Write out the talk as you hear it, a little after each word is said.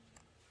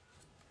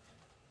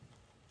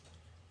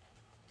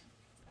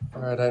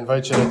All right, I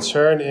invite you to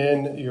turn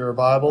in your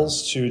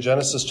Bibles to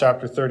Genesis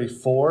chapter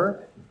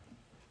 34.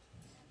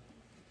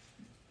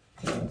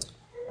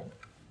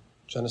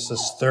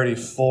 Genesis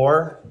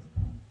 34.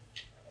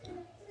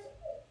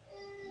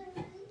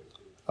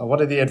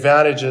 One of the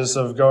advantages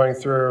of going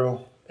through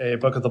a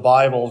book of the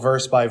Bible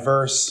verse by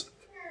verse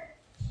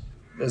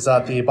is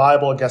that the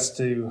Bible gets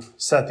to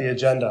set the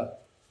agenda.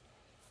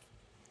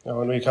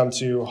 When we come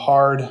to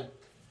hard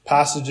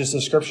passages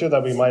of Scripture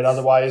that we might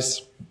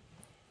otherwise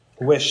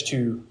wish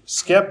to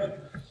skip,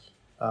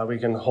 we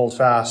can hold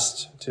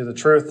fast to the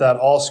truth that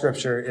all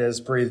Scripture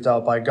is breathed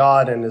out by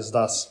God and is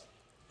thus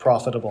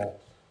profitable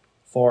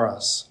for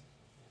us.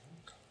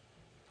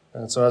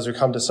 And so as we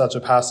come to such a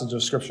passage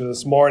of Scripture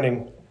this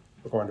morning,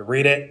 we're going to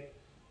read it,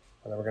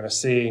 and then we're going to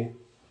see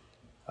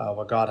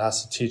what God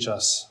has to teach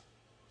us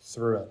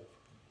through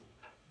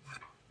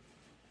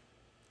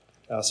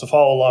it. So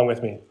follow along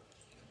with me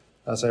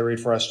as I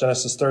read for us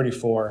Genesis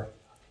 34,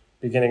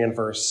 beginning in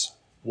verse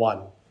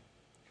 1.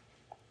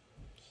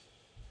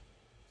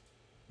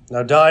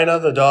 Now Dinah,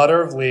 the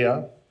daughter of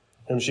Leah,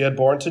 whom she had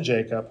borne to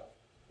Jacob,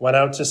 went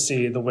out to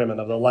see the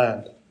women of the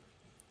land.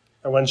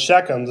 And when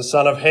Shechem, the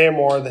son of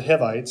Hamor the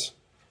Hivite,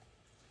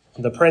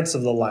 the prince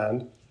of the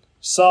land,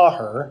 saw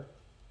her,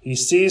 he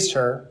seized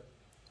her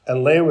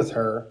and lay with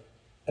her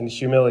and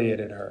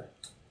humiliated her.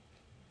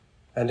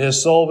 And his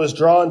soul was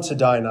drawn to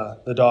Dinah,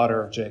 the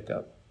daughter of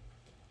Jacob.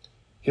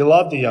 He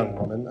loved the young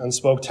woman and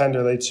spoke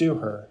tenderly to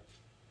her.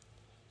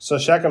 So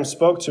Shechem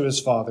spoke to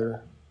his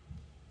father,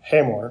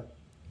 Hamor,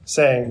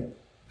 saying,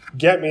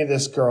 "Get me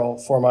this girl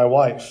for my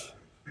wife."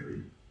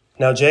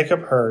 Now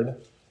Jacob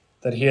heard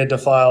that he had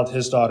defiled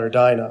his daughter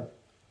Dinah,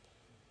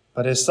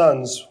 but his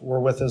sons were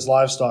with his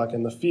livestock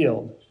in the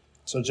field.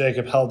 So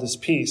Jacob held his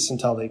peace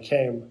until they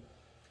came.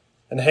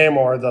 And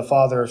Hamor, the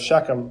father of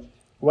Shechem,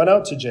 went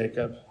out to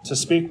Jacob to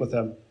speak with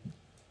him.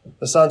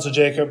 The sons of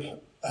Jacob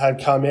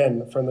had come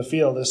in from the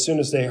field as soon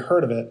as they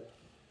heard of it,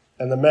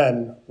 and the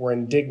men were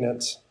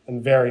indignant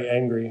and very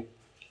angry,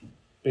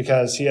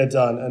 because he had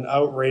done an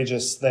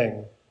outrageous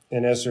thing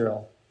in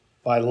Israel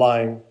by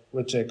lying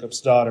with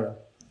Jacob's daughter,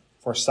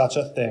 for such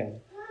a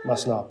thing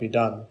must not be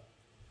done.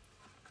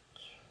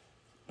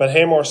 But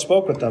Hamor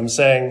spoke with them,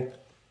 saying,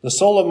 "The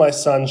soul of my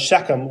son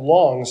Shechem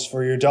longs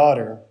for your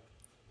daughter.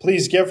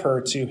 Please give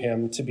her to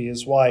him to be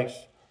his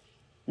wife.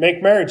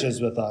 Make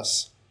marriages with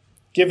us.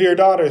 Give your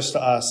daughters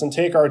to us, and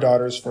take our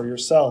daughters for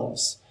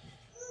yourselves.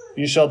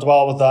 You shall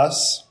dwell with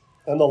us,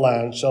 and the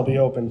land shall be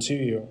open to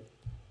you.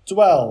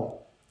 Dwell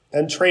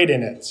and trade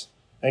in it,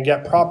 and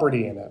get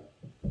property in it."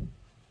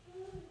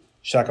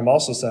 Shechem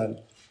also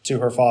said to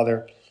her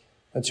father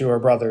and to her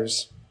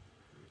brothers,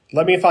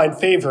 "Let me find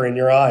favor in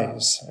your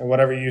eyes, and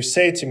whatever you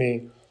say to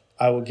me,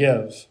 I will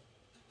give.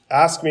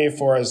 Ask me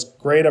for as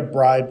great a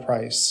bride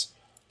price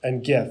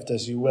and gift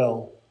as you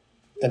will,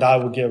 and I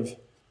will give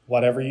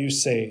whatever you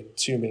say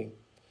to me.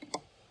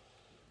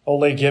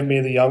 Only give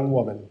me the young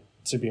woman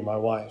to be my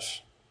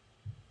wife."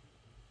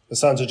 The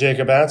sons of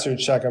Jacob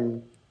answered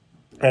Shechem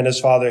and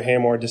his father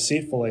Hamor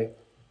deceitfully,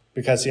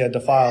 because he had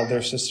defiled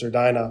their sister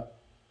Dinah.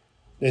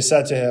 They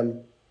said to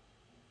him,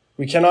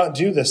 "We cannot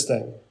do this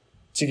thing,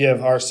 to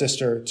give our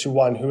sister to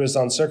one who is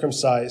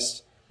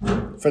uncircumcised,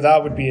 for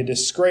that would be a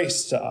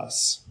disgrace to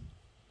us.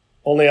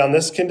 Only on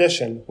this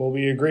condition will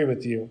we agree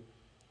with you,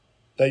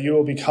 that you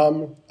will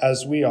become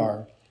as we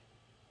are,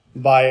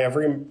 by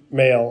every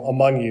male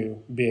among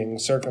you being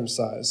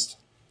circumcised.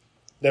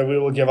 Then we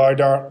will give our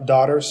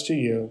daughters to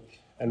you,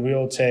 and we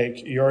will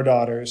take your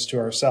daughters to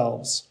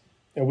ourselves,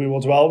 and we will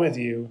dwell with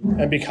you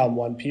and become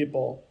one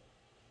people.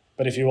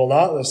 But if you will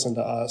not listen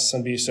to us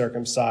and be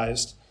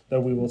circumcised,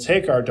 then we will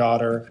take our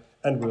daughter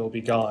and we will be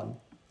gone."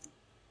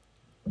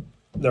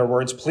 Their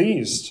words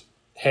pleased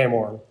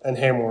Hamor and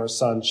Hamor's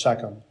son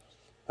Shechem,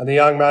 and the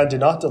young man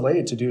did not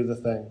delay to do the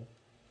thing,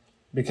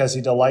 because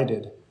he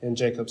delighted in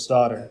Jacob's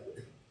daughter.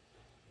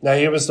 Now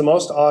he was the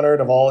most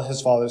honored of all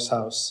his father's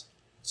house.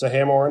 So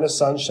Hamor and his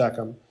son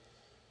Shechem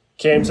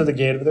came to the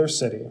gate of their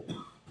city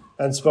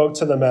and spoke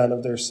to the men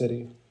of their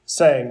city,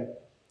 saying,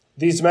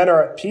 "These men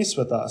are at peace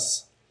with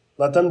us.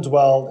 Let them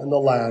dwell in the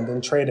land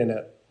and trade in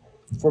it.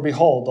 For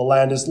behold, the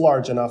land is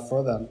large enough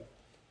for them.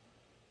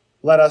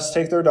 Let us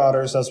take their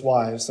daughters as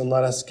wives, and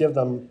let us give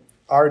them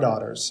our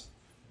daughters.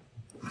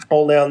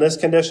 Only on this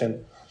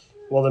condition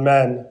will the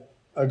men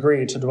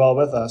agree to dwell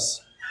with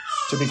us,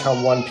 to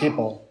become one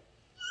people.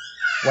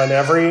 When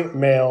every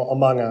male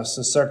among us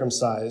is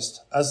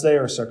circumcised, as they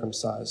are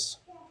circumcised,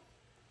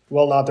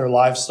 will not their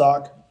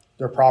livestock,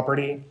 their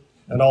property,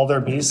 and all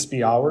their beasts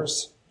be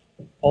ours?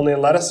 Only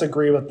let us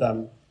agree with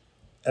them,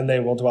 and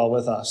they will dwell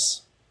with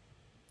us."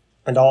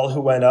 And all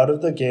who went out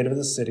of the gate of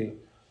the city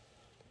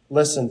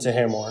listened to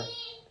Hamor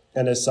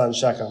and his son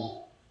Shechem,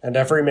 and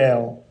every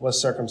male was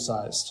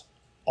circumcised,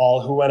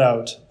 all who went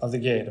out of the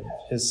gate of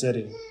his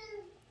city.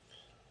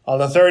 On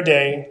the third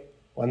day,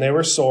 when they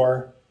were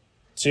sore,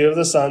 two of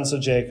the sons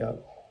of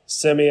Jacob,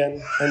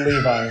 Simeon and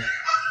Levi,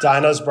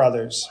 Dinah's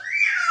brothers,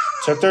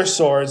 took their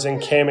swords and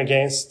came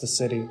against the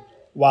city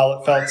while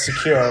it felt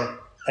secure,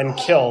 and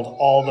killed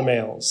all the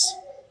males.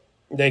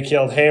 They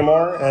killed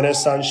Hamor and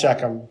his son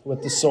Shechem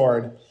with the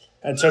sword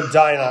and took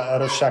Dinah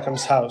out of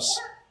Shechem's house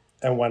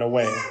and went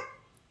away.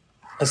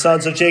 The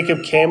sons of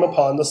Jacob came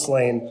upon the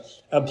slain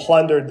and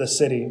plundered the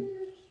city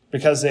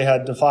because they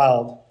had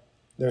defiled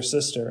their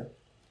sister.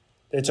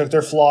 They took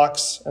their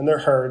flocks and their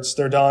herds,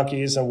 their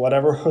donkeys, and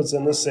whatever was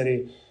in the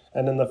city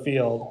and in the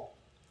field,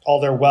 all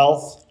their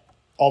wealth,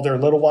 all their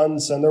little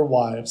ones and their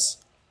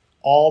wives,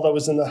 all that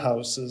was in the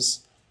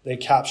houses, they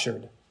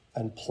captured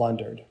and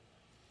plundered.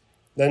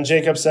 Then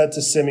Jacob said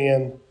to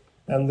Simeon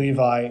and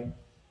Levi,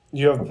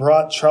 "You have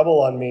brought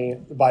trouble on me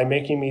by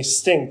making me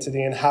stink to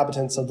the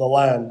inhabitants of the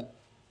land,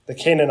 the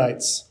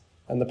Canaanites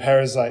and the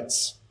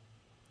Perizzites.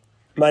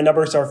 My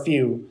numbers are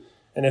few,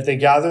 and if they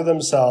gather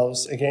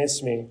themselves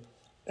against me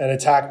and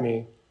attack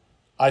me,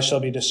 I shall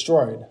be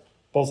destroyed,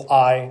 both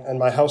I and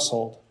my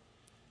household."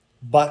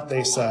 But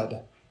they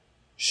said,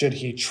 "Should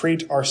he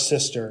treat our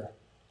sister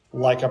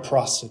like a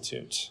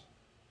prostitute?"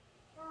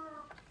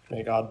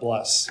 May God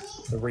bless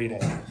the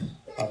reading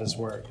of his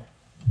word.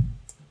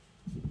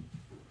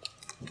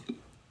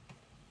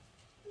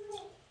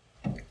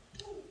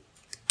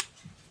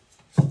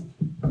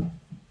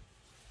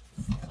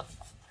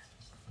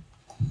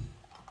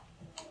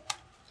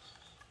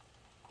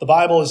 The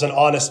Bible is an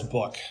honest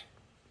book.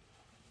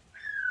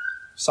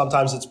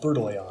 Sometimes it's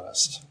brutally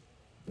honest,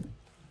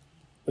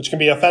 which can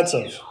be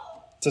offensive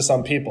to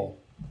some people.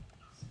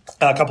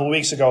 A couple of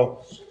weeks ago,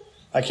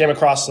 I came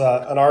across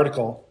an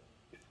article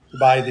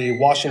by the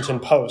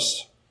Washington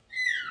Post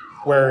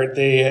where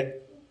they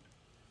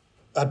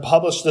had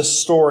published this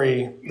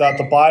story that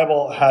the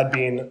Bible had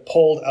been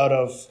pulled out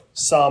of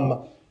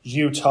some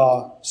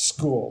Utah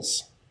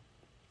schools.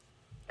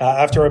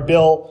 After a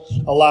bill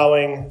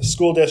allowing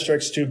school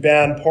districts to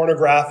ban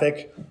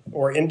pornographic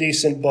or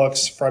indecent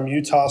books from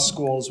Utah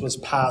schools was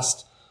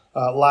passed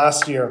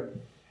last year,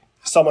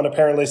 someone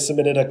apparently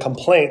submitted a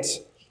complaint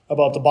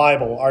about the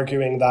Bible,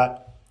 arguing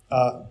that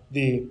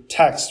the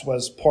text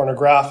was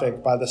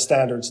pornographic by the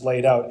standards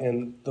laid out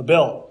in the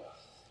bill.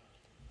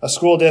 A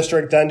school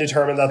district then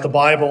determined that the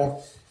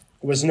Bible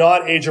was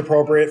not age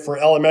appropriate for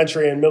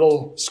elementary and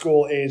middle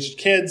school aged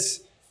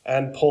kids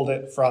and pulled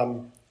it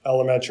from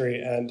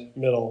elementary and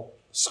middle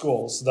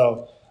schools,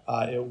 though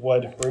it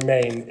would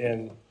remain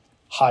in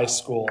high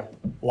school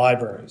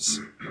libraries.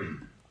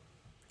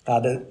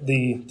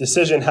 The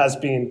decision has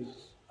been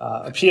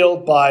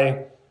appealed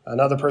by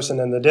another person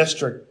in the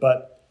district,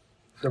 but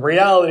the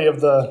reality of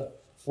the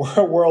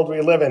world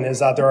we live in is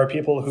that there are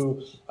people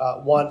who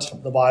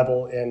want the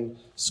Bible in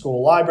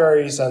school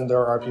libraries, and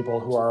there are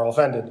people who are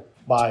offended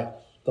by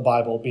the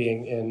Bible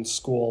being in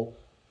school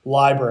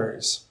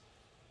libraries.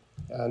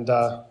 And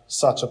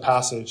such a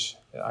passage,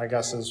 I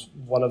guess, is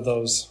one of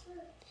those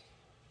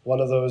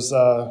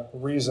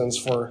reasons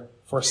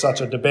for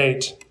such a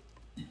debate.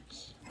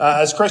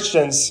 As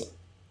Christians,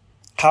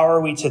 how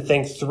are we to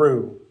think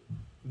through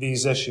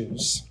these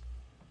issues?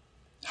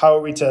 How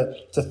are we to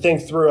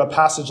think through a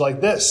passage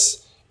like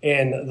this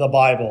in the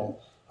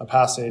Bible, a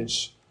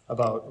passage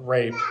about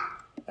rape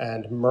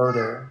and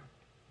murder?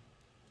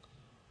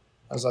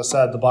 As I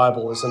said, the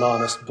Bible is an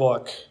honest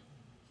book.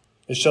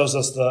 It shows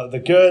us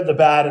the good, the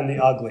bad, and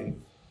the ugly.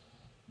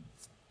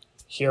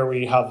 Here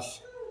we have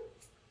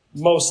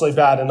mostly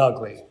bad and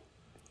ugly.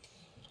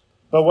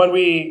 But when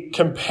we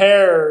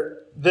compare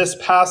this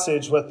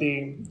passage with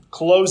the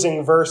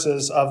closing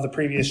verses of the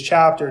previous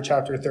chapter,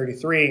 chapter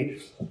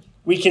 33,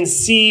 we can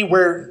see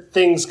where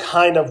things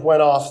kind of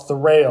went off the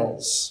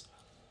rails.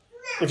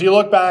 If you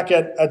look back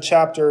at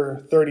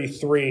chapter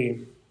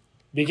 33,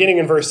 beginning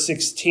in verse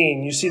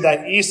 16, you see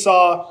that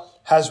Esau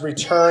has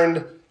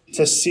returned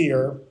to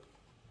Seir,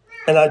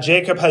 and that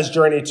Jacob has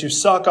journeyed to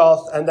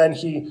Succoth, and then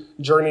he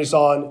journeys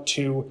on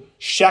to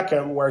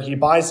Shechem, where he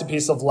buys a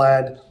piece of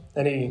land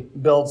and he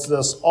builds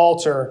this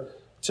altar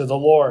to the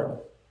Lord.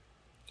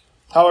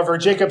 However,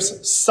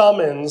 Jacob's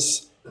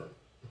summons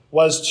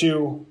was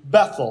to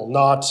Bethel,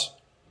 not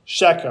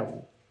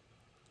Shechem.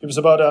 It was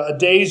about a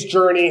day's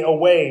journey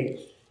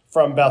away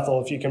from Bethel,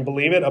 if you can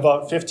believe it,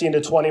 about 15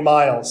 to 20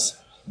 miles.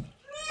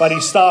 But he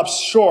stops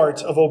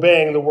short of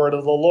obeying the word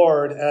of the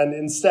Lord and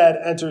instead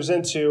enters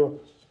into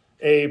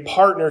a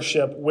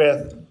partnership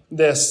with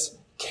this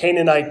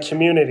Canaanite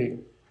community.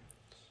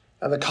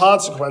 And the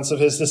consequence of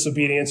his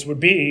disobedience would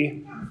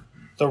be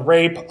the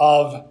rape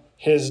of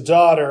his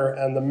daughter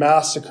and the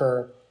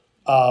massacre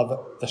of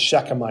the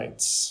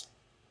Shechemites.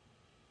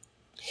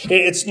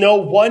 It's no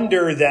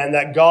wonder then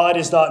that God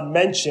is not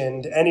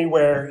mentioned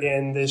anywhere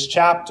in this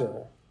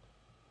chapter.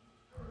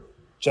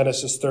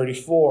 Genesis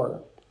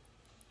 34.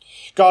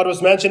 God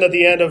was mentioned at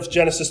the end of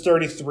Genesis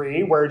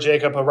 33, where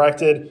Jacob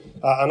erected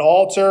an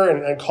altar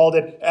and called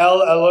it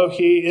El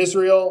Elohi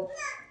Israel,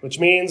 which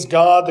means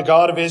God, the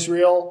God of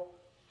Israel.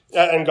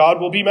 And God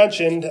will be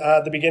mentioned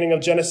at the beginning of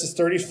Genesis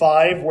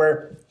 35,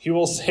 where he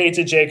will say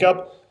to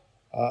Jacob,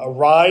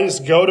 "Arise,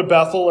 go to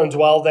Bethel and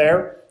dwell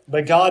there."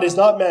 But God is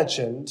not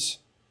mentioned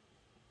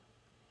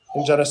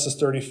in Genesis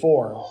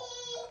 34,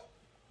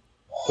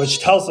 which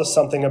tells us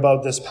something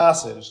about this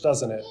passage,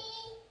 doesn't it?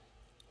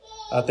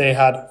 That they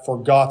had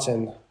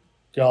forgotten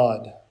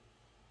God.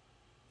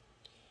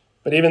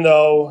 But even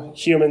though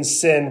human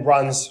sin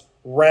runs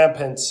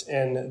rampant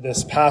in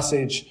this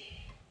passage,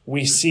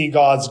 we see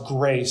God's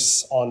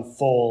grace on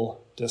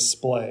full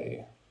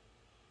display.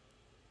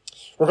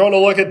 We're going to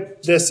look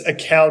at this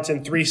account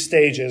in 3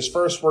 stages.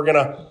 First, we're going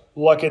to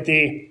look at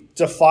the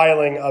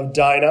defiling of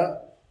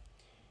Dinah.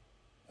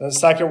 And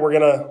second, we're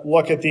going to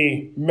look at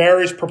the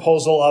marriage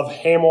proposal of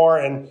Hamor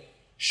and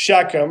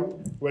Shechem,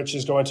 which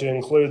is going to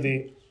include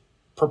the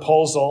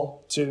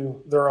proposal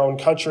to their own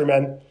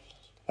countrymen.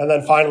 And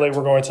then finally,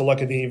 we're going to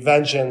look at the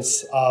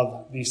vengeance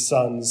of the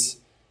sons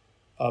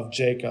of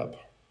Jacob.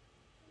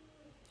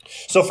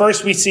 So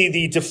first, we see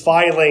the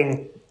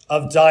defiling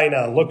of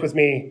Dinah. Look with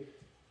me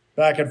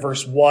back at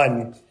verse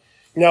 1.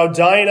 Now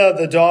Dinah,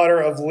 the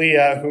daughter of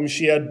Leah, whom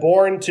she had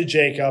borne to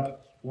Jacob,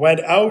 went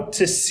out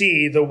to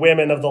see the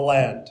women of the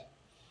land.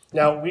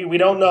 Now, we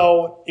don't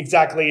know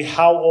exactly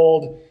how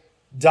old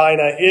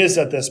Dinah is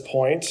at this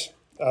point.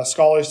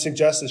 Scholars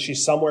suggest that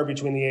she's somewhere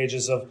between the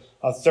ages of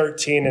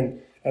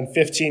 13 and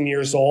 15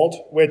 years old,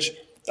 which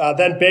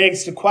then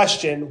begs the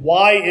question,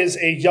 why is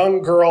a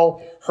young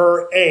girl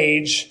her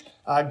age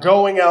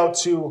going out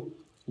to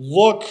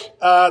look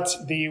at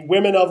the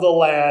women of the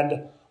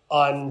land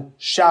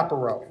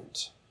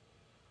unchaperoned?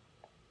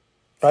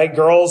 Right?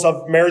 Girls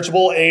of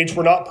marriageable age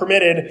were not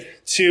permitted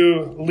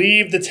to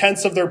leave the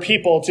tents of their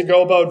people to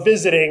go about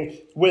visiting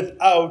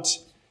without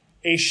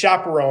a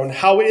chaperone.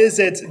 How is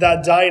it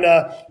that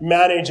Dinah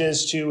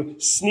manages to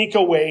sneak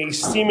away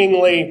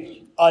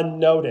seemingly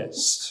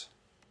unnoticed?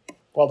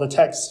 Well, the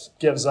text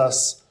gives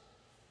us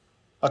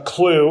a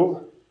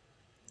clue.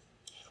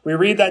 We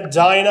read that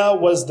Dinah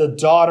was the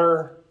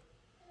daughter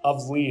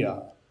of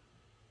Leah,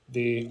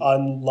 the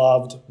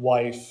unloved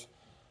wife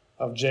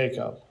of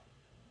Jacob.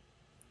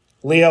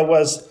 Leah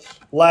was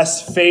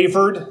less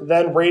favored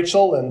than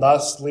Rachel, and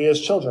thus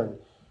Leah's children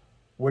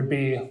would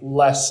be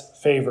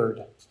less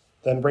favored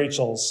than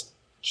Rachel's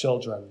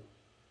children.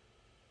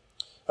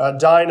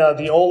 Dinah,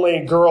 the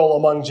only girl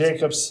among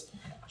Jacob's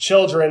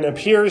children,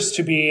 appears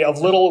to be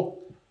of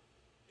little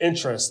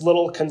interest,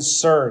 little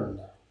concern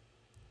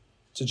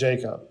to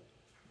Jacob,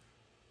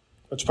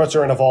 which puts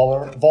her in a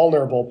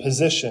vulnerable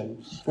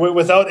position.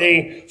 Without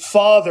a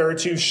father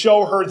to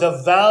show her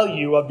the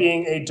value of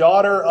being a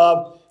daughter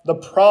of the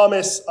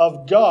promise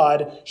of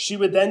God, she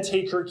would then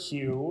take her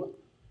cue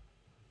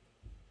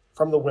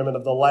from the women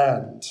of the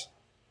land.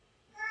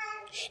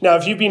 Now,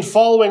 if you've been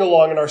following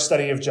along in our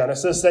study of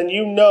Genesis, then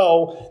you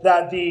know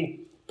that the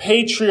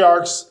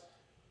patriarchs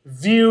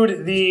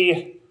viewed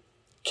the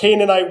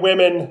Canaanite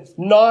women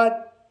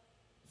not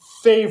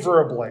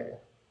favorably.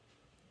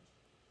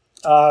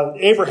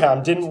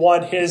 Abraham didn't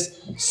want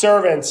his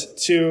servant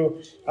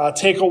to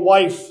take a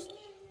wife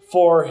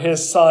for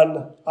his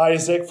son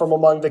Isaac from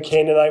among the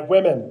Canaanite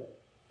women.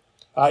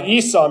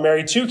 Esau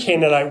married 2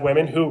 Canaanite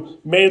women who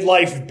made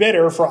life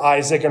bitter for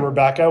Isaac and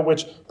Rebekah,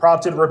 which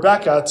prompted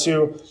Rebekah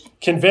to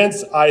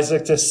convince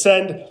Isaac to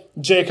send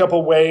Jacob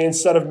away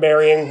instead of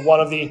marrying one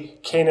of the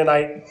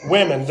Canaanite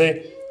women.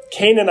 The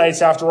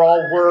Canaanites, after all,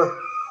 were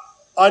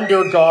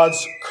under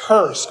God's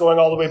curse, going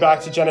all the way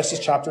back to Genesis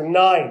chapter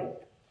 9.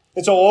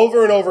 And so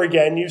over and over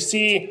again, you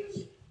see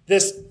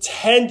this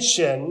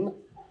tension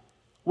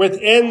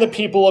within the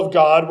people of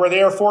God, where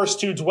they are forced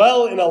to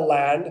dwell in a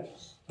land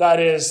that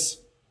is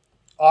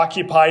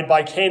occupied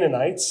by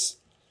Canaanites,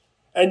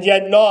 and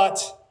yet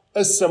not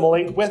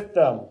assimilate with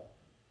them.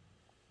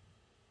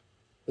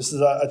 This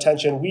is a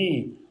tension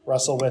we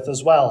wrestle with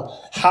as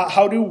well.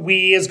 How do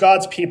we, as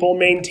God's people,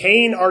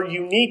 maintain our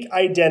unique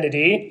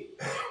identity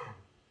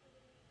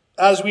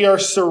as we are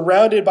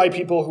surrounded by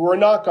people who are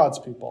not God's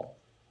people?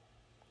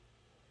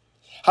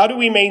 How do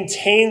we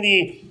maintain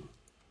the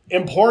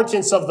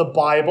importance of the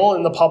Bible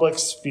in the public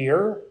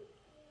sphere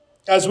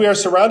as we are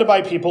surrounded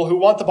by people who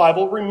want the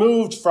Bible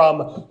removed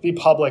from the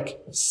public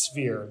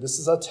sphere? This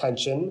is a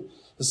tension.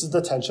 This is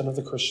the tension of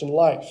the Christian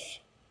life.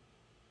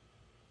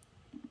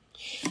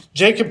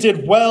 Jacob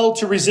did well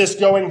to resist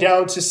going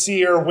down to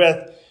Seir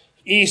with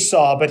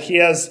Esau, but he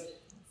has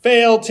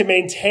failed to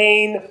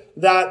maintain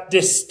that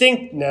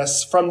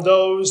distinctness from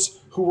those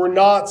who were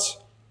not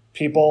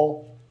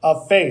people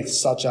of faith,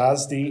 such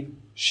as the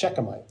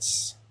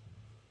Shechemites.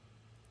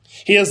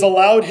 He has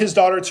allowed his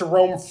daughter to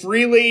roam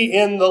freely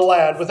in the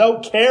land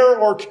without care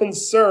or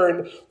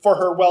concern for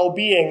her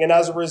well-being. And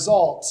as a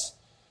result,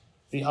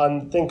 the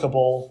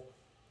unthinkable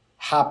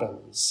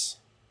happens.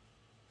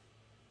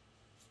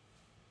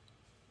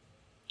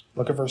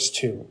 Look at verse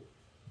 2.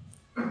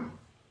 And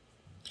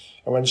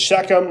when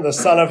Shechem, the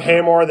son of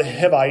Hamor the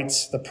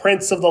Hivite, the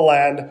prince of the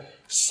land,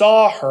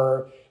 saw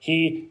her,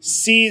 he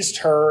seized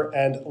her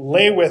and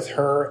lay with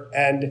her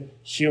and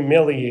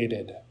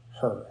humiliated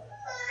her.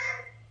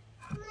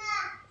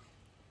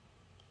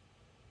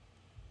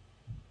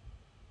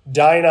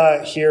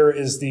 Dinah here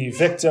is the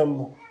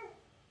victim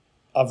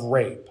of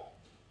rape.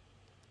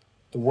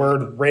 The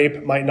word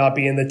rape might not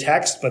be in the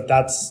text, but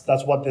that's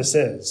what this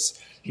is.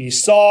 He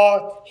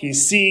saw, he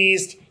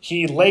seized,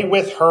 he lay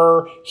with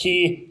her,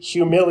 he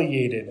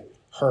humiliated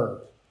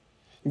her.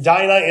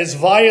 Dinah is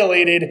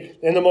violated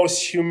in the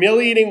most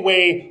humiliating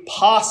way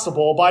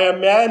possible by a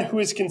man who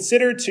is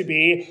considered to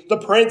be the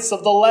prince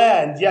of the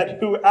land, yet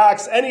who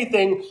acts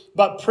anything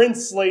but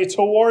princely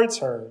towards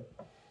her.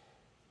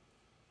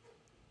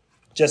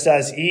 Just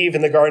as Eve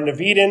in the Garden of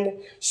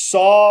Eden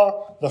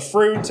saw the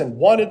fruit and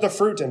wanted the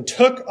fruit and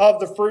took of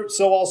the fruit,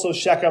 so also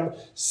Shechem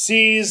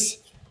sees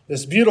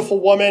this beautiful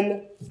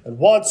woman and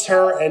wants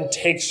her and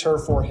takes her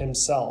for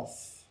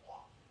himself.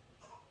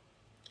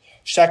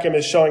 Shechem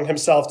is showing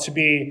himself to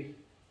be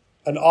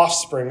an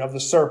offspring of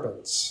the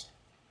serpents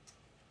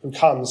who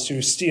comes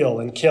to steal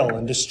and kill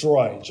and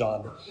destroy,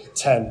 John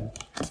 10,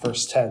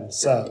 verse 10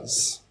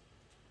 says.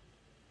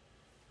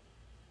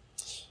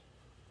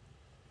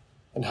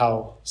 And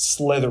how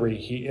slithery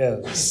he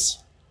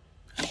is.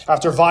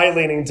 After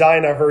violating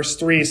Dinah, verse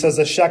 3 says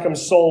that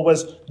Shechem's soul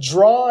was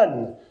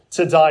drawn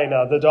to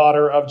Dinah, the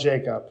daughter of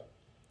Jacob.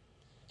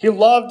 He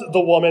loved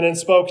the woman and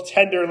spoke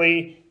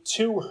tenderly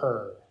to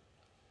her.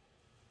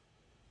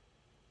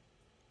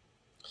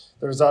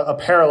 There's a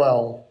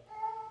parallel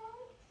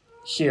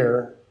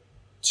here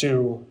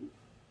to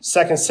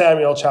 2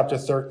 Samuel chapter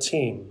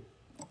 13.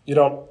 You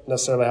don't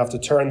necessarily have to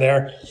turn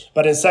there,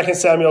 but in 2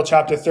 Samuel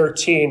chapter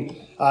 13,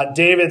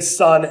 David's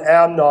son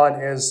Amnon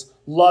is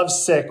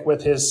lovesick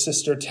with his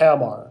sister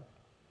Tamar.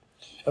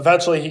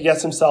 Eventually, he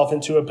gets himself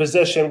into a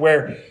position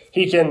where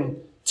he can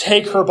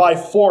take her by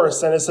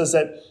force, and it says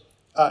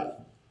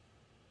that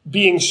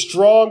being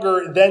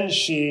stronger than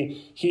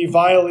she, he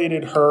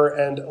violated her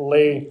and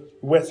lay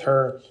with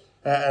her.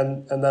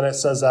 And then it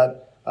says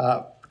that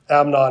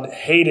Amnon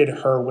hated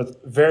her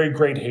with very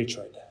great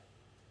hatred,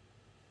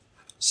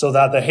 so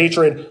that the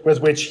hatred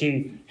with which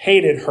he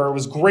hated her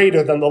was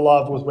greater than the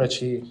love with which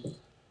he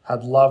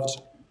had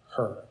loved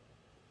her.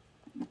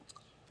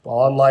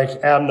 Well,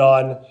 unlike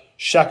Amnon,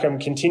 Shechem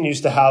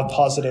continues to have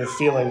positive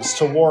feelings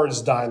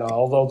towards Dinah,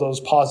 although those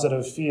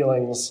positive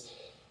feelings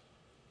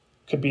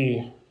could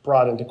be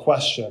brought into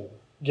question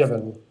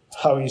given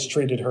how he's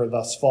treated her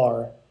thus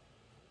far.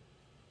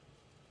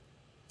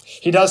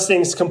 He does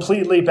things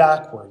completely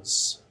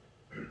backwards,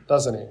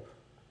 doesn't he?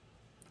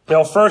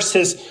 First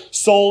his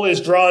soul is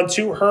drawn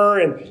to her,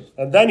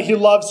 and then he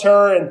loves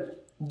her, and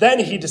then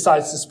he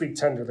decides to speak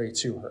tenderly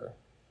to her.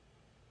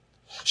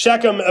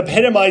 Shechem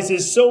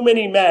epitomizes so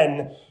many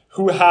men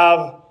who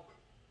have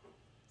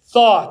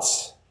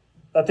thought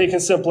that they can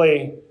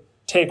simply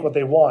take what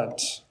they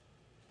want.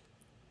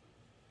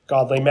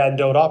 Godly men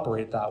don't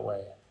operate that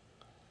way.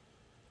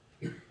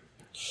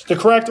 The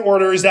correct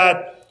order is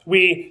that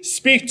we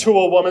speak to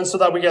a woman so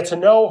that we get to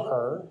know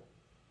her.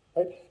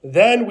 Right?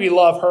 Then we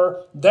love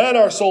her. Then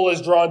our soul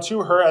is drawn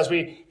to her as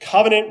we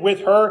covenant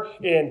with her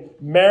in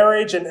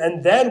marriage.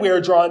 And then we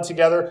are drawn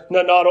together,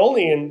 not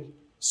only in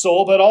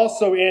soul, but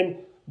also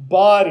in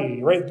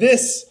body. Right?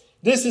 This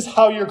is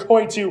how you're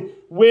going to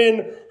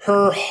win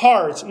her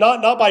heart.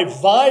 Not by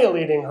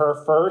violating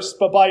her first,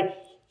 but by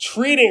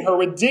treating her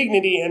with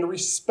dignity and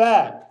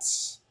respect.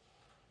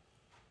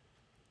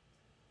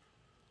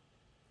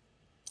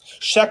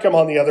 Shechem,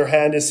 on the other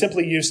hand, is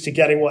simply used to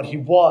getting what he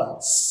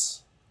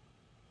wants.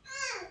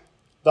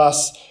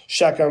 Thus,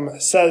 Shechem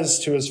says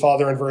to his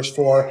father in verse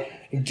 4,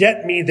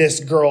 "Get me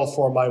this girl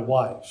for my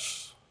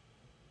wife."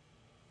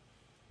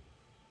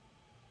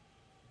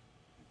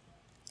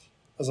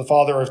 As a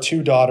father of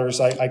two daughters,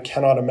 I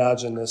cannot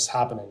imagine this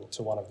happening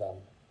to one of them.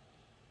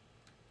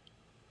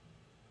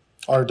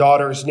 Our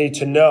daughters need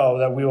to know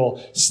that we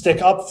will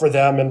stick up for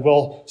them and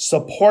will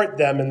support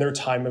them in their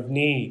time of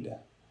need.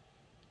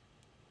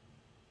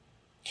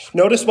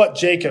 Notice what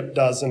Jacob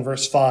does in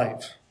verse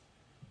 5.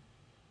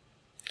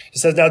 It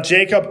says, "Now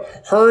Jacob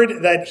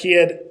heard that he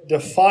had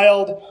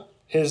defiled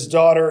his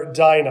daughter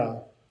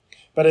Dinah,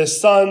 but his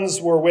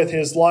sons were with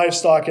his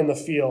livestock in the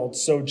field,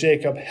 so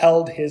Jacob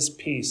held his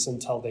peace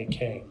until they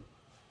came."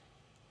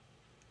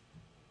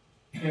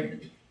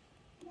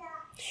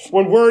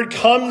 When word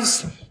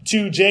comes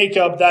to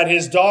Jacob that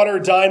his daughter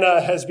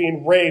Dinah has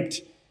been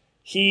raped,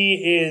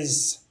 he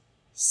is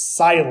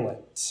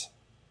silent.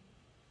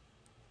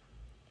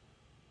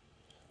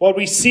 What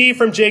we see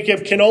from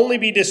Jacob can only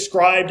be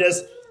described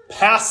as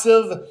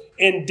passive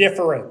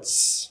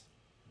indifference.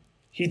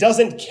 He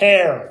doesn't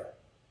care.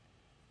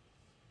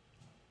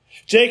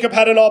 Jacob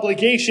had an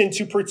obligation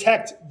to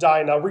protect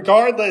Dinah,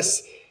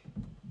 regardless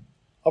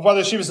of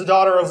whether she was the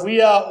daughter of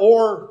Leah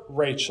or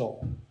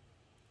Rachel.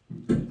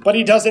 But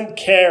he doesn't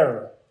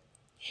care.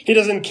 He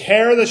doesn't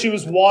care that she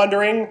was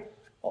wandering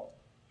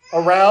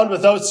around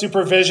without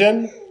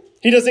supervision.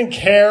 He doesn't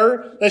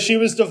care that she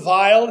was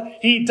defiled.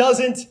 He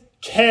doesn't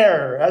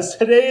care. As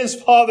today is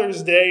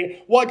Father's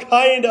Day, what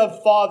kind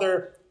of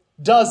father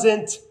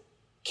doesn't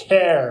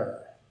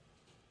care?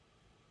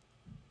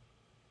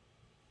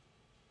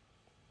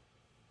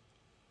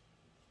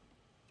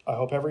 I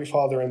hope every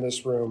father in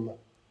this room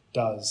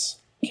does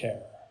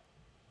care.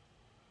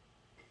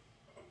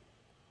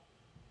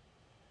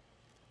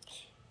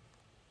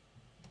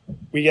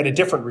 We get a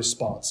different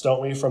response,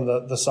 don't we, from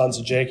the sons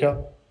of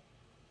Jacob?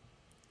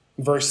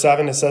 Verse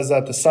 7, it says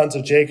that the sons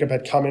of Jacob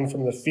had come in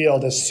from the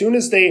field. As soon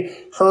as they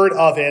heard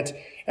of it,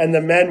 and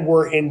the men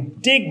were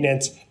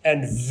indignant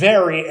and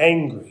very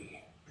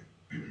angry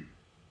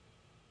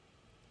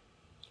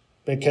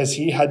because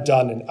he had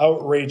done an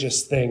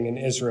outrageous thing in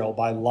Israel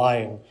by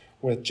lying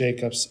with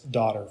Jacob's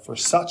daughter. For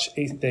such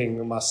a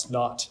thing must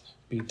not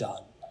be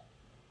done.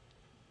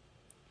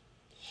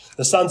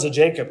 The sons of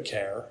Jacob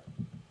care.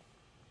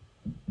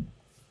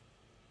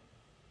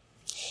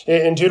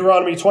 In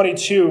Deuteronomy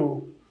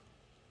 22,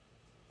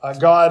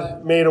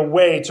 God made a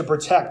way to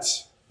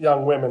protect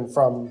young women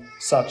from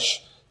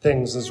such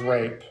things as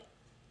rape.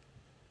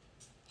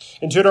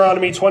 In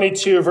Deuteronomy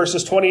 22,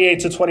 verses 28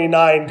 to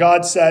 29,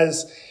 God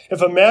says,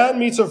 if a man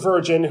meets a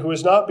virgin who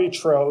is not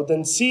betrothed,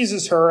 then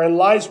seizes her and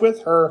lies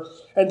with her,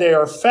 and they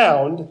are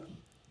found,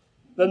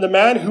 then the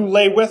man who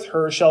lay with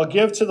her shall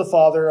give to the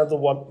father of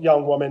the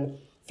young woman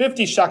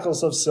 50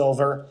 shekels of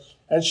silver,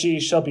 and she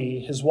shall be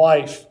his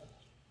wife,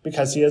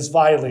 because he has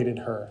violated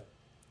her.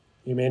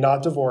 He may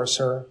not divorce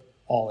her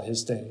all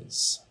his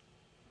days.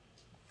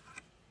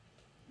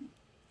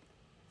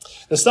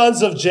 The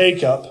sons of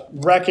Jacob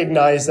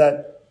recognize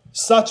that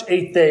such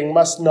a thing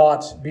must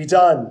not be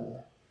done.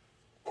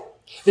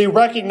 They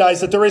recognize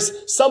that there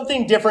is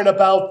something different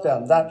about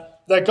them,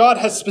 that God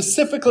has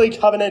specifically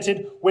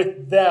covenanted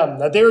with them,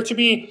 that they are to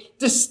be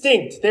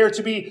distinct, they are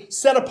to be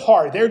set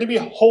apart, they are to be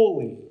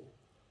holy.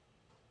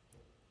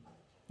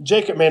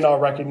 Jacob may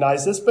not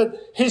recognize this, but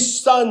his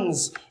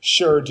sons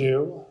sure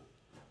do.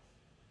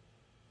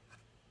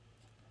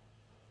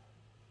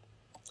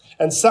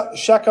 And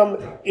Shechem,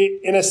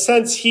 in a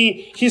sense,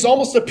 he's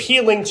almost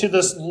appealing to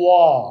this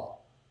law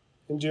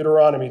in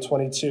Deuteronomy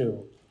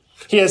 22.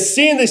 He has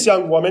seen this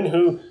young woman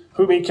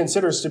whom he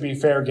considers to be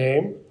fair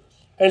game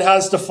and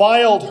has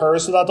defiled her,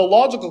 so that the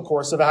logical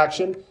course of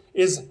action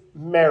is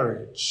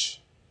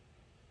marriage.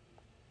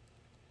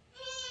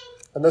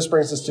 And this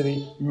brings us to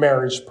the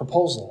marriage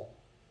proposal.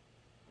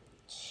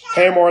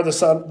 Hamor,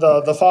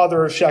 the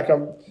father of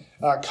Shechem,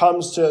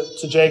 comes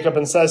to Jacob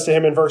and says to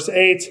him in verse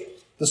 8,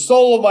 the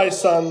soul of my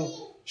son,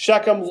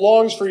 Shechem,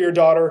 longs for your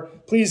daughter.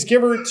 Please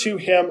give her to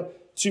him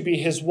to be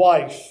his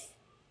wife.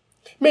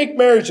 Make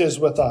marriages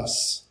with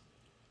us.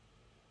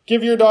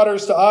 Give your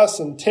daughters to us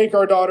and take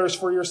our daughters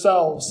for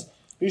yourselves.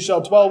 You shall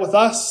dwell with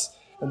us,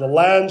 and the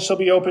land shall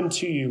be open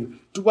to you.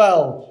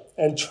 Dwell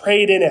and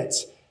trade in it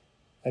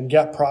and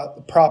get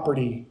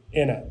property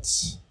in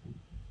it.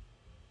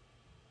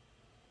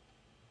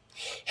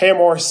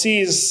 Hamor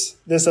sees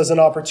this as an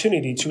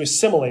opportunity to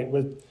assimilate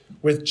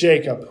with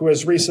Jacob, who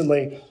has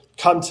recently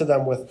come to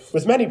them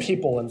with many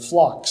people and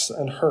flocks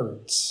and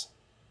herds.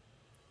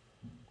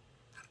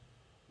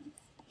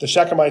 The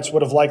Shechemites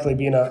would have likely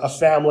been a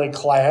family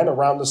clan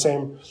around the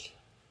same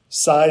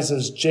size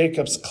as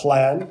Jacob's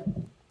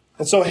clan.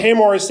 And so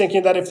Hamor is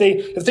thinking that if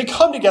they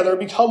come together and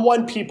become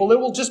one people, it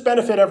will just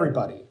benefit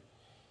everybody.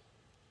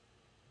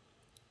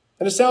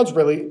 And it sounds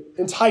really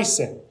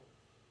enticing.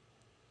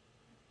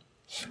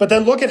 But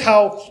then look at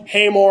how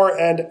Hamor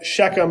and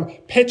Shechem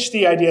pitch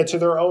the idea to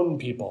their own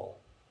people.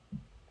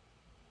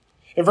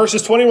 In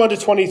verses 21 to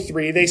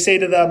 23, they say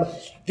to them,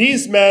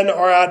 these men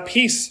are at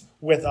peace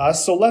with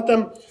us, so let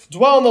them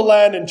dwell in the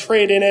land and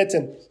trade in it,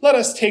 and let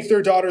us take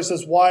their daughters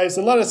as wives,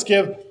 and let us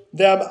give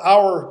them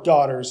our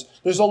daughters.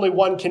 There's only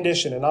one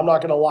condition, and I'm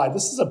not going to lie,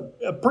 this is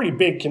a pretty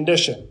big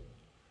condition.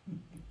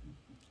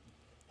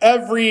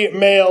 Every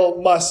male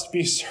must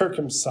be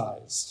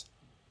circumcised.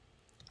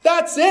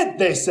 That's it,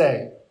 they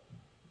say.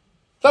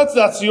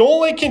 That's the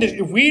only condition.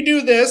 If we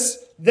do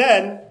this,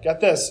 then, get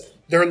this,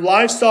 their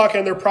livestock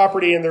and their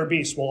property and their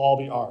beasts will all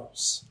be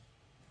ours.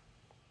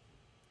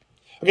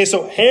 Okay,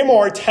 so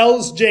Hamor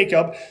tells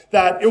Jacob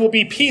that it will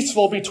be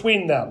peaceful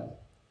between them.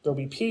 There'll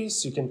be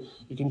peace, you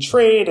can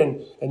trade,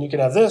 and you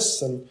can have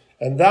this and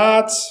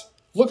that.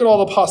 Look at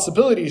all the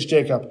possibilities,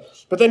 Jacob.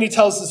 But then he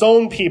tells his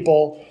own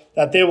people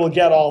that they will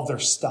get all their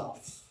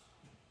stuff.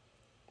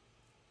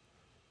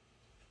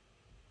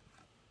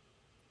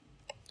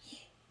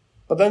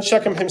 But then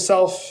Shechem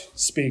himself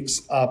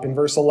speaks up in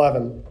verse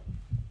 11.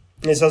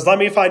 He says, let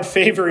me find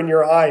favor in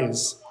your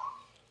eyes,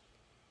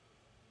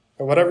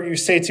 and whatever you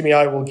say to me,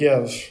 I will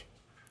give.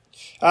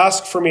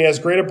 Ask for me as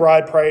great a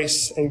bride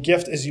price and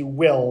gift as you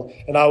will,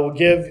 and I'll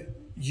give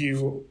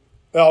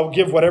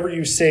whatever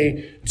you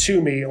say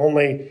to me.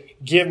 Only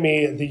give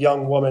me the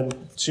young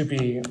woman to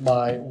be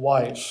my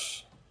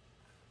wife.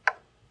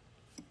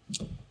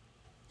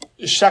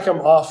 Shechem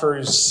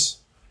offers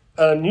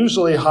an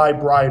unusually high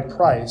bride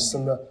price,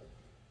 and the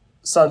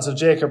sons of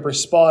Jacob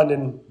respond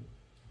in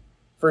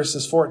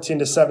verses 14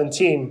 to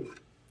 17.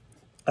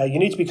 You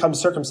need to become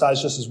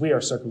circumcised just as we are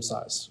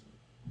circumcised.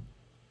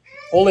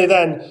 Only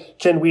then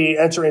can we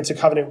enter into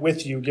covenant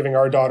with you, giving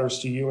our daughters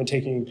to you and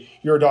taking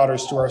your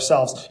daughters to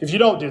ourselves. If you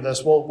don't do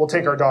this, we'll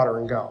take our daughter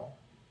and go.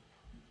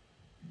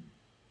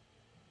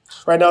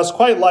 Right now, it's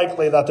quite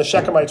likely that the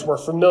Shechemites were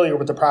familiar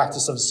with the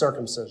practice of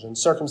circumcision.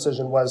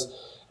 Circumcision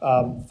was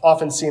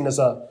often seen as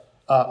a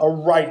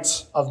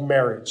rite of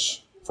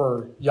marriage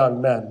for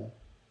young men.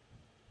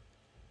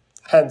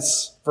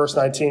 Hence, verse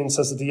 19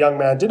 says that the young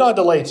man did not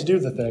delay to do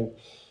the thing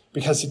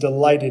because he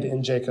delighted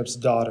in Jacob's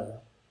daughter.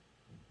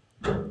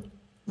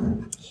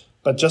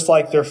 But just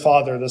like their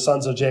father, the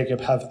sons of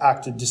Jacob have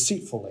acted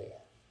deceitfully.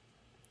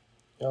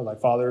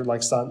 Like father,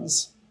 like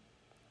sons.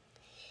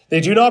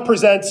 They do not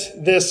present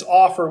this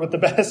offer with the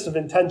best of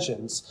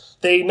intentions.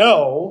 They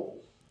know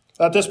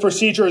that this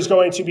procedure is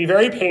going to be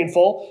very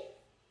painful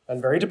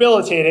and very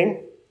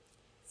debilitating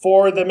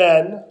for the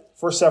men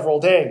for several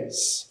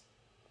days.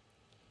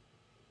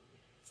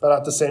 But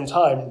at the same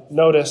time,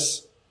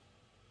 notice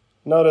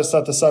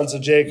that the sons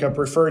of Jacob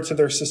refer to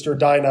their sister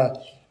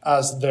Dinah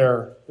as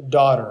their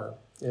daughter.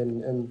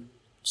 In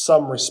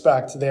some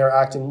respect, they are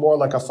acting more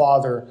like a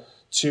father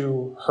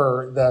to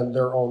her than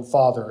their own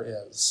father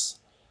is.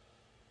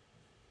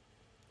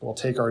 We'll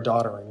take our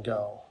daughter and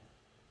go.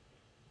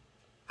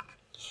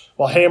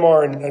 While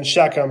Hamor and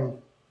Shechem,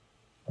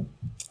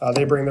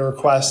 they bring the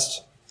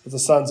request of the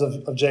sons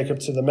of Jacob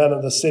to the men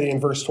of the city in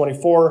verse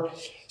 24,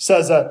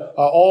 says that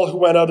all who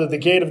went out of the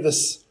gate of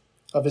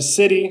his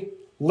city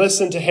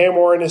listened to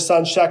Hamor and his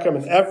son Shechem,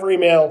 and every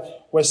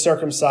male was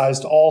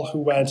circumcised, all who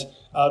went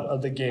out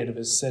of the gate of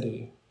his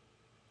city.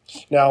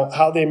 Now,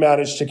 how they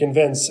managed to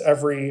convince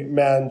every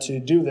man to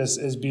do this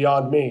is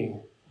beyond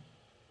me.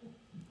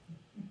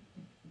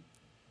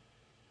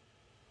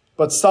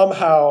 But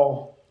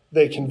somehow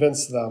they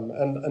convinced them.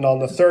 And on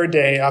the third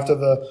day, after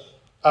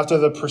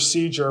the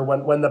procedure,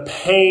 when the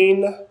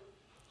pain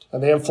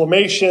and the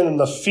inflammation and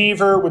the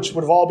fever, which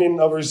would have all been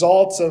a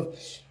result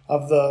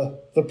of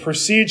the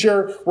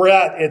procedure, were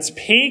at its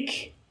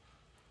peak,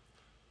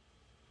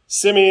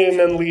 Simeon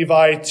and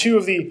Levi, two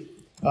of the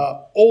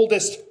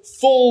oldest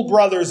full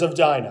brothers of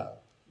Dinah.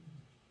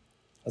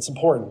 That's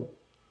important.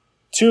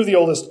 Two of the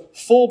oldest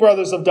full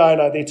brothers of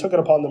Dinah, they took it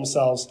upon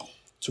themselves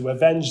to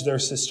avenge their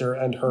sister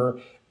and her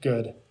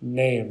good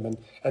name.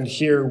 And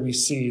here we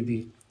see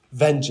the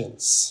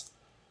vengeance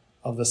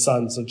of the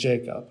sons of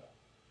Jacob.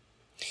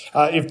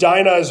 If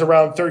Dinah is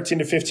around 13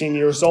 to 15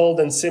 years old,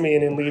 then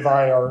Simeon and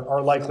Levi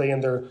are likely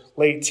in their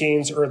late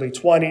teens, early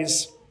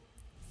 20s.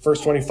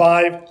 Verse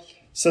 25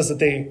 says that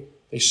they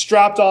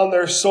strapped on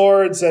their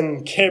swords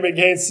and came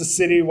against the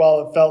city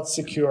while it felt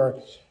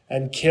secure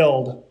and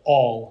killed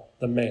all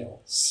the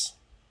males.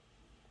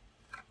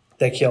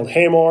 They killed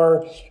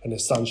Hamor and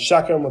his son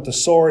Shechem with the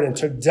sword and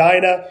took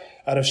Dinah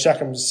out of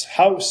Shechem's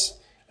house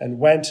and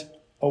went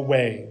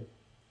away.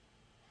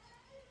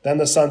 Then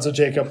the sons of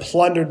Jacob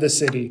plundered the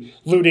city,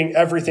 looting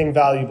everything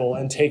valuable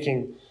and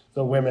taking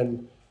the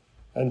women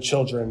and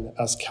children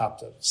as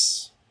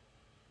captives.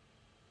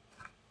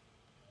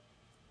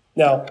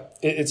 Now,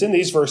 it's in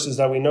these verses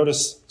that we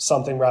notice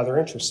something rather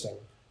interesting.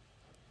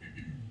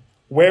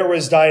 Where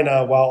was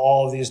Dinah while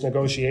all of these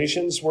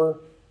negotiations were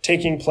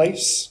taking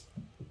place?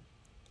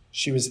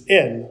 She was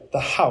in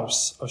the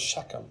house of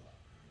Shechem.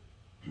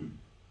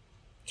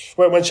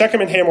 When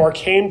Shechem and Hamor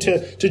came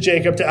to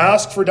Jacob to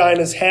ask for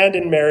Dinah's hand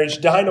in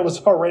marriage, Dinah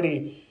was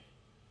already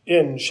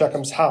in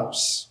Shechem's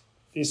house.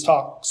 These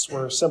talks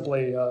were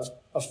simply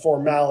a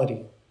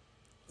formality.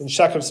 In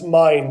Shechem's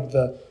mind,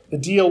 the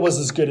deal was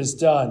as good as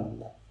done.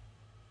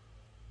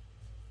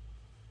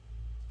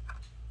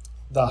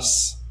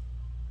 Thus,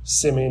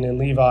 Simeon and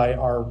Levi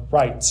are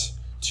right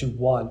to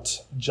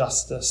want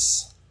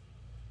justice.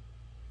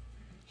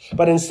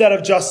 But instead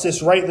of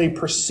justice rightly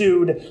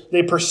pursued,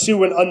 they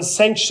pursue an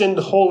unsanctioned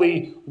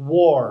holy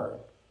war.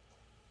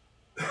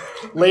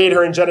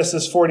 Later in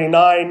Genesis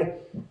 49,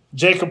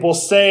 Jacob will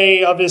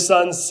say of his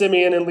sons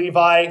Simeon and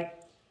Levi,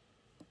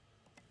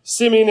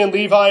 Simeon and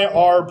Levi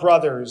are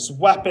brothers.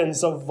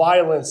 Weapons of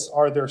violence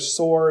are their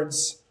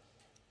swords.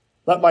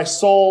 Let my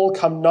soul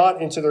come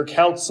not into their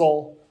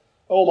counsel.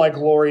 O my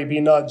glory, be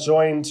not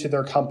joined to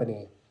their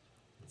company.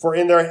 For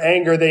in their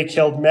anger they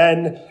killed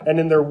men, and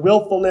in their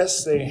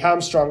willfulness they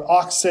hamstrung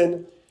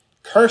oxen.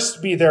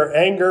 Cursed be their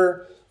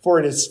anger, for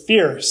it is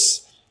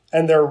fierce,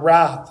 and their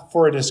wrath,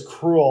 for it is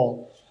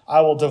cruel.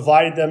 I will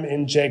divide them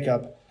in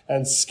Jacob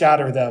and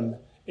scatter them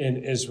in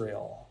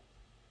Israel.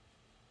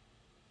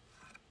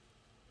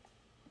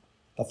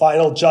 The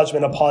final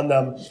judgment upon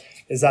them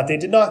is that they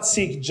did not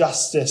seek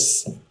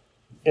justice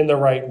in the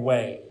right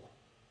way.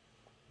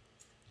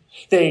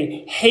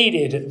 They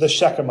hated the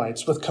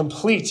Shechemites with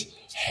complete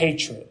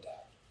hatred.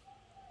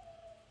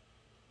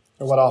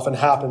 And what often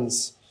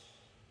happens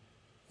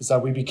is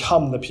that we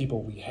become the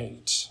people we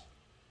hate.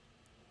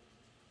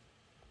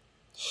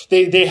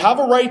 They have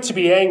a right to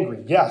be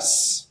angry,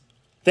 yes.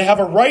 They have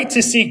a right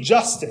to seek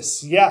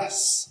justice,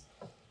 yes.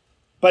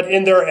 But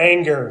in their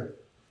anger,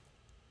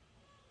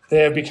 they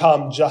have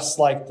become just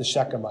like the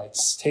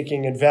Shechemites,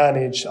 taking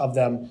advantage of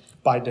them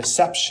by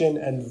deception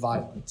and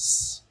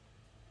violence.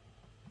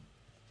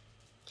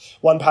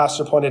 One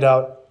pastor pointed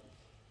out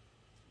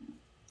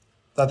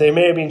that they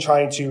may have been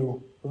trying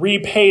to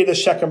repay the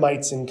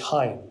Shechemites in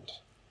kind.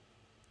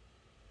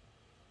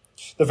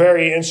 The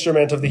very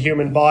instrument of the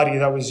human body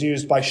that was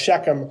used by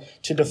Shechem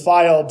to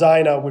defile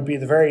Dinah would be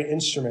the very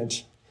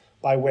instrument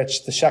by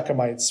which the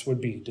Shechemites would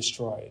be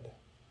destroyed.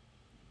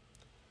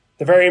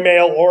 The very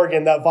male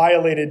organ that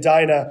violated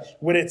Dinah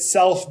would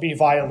itself be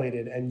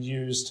violated and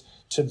used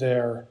to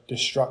their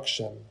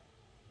destruction.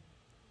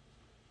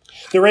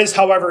 There is,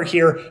 however,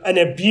 here an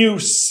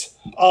abuse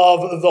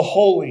of the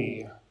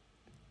holy.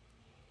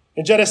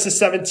 In Genesis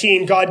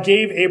 17, God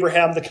gave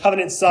Abraham the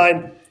covenant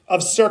sign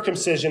of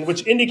circumcision,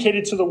 which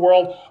indicated to the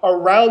world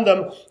around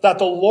them that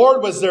the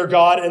Lord was their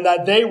God and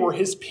that they were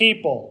his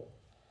people.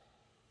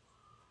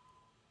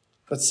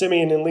 But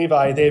Simeon and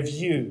Levi, they've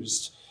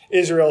used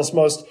Israel's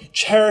most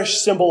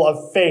cherished symbol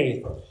of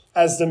faith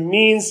as the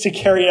means to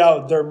carry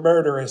out their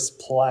murderous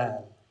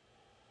plan.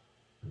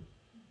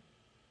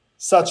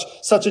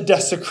 Such a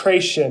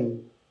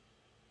desecration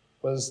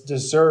was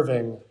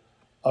deserving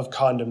of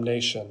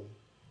condemnation.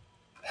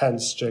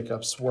 Hence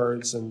Jacob's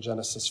words in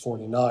Genesis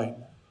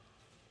 49.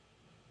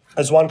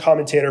 As one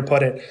commentator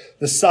put it,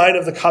 the sign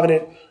of the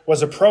covenant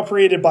was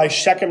appropriated by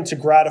Shechem to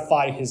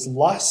gratify his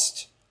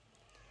lust,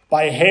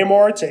 by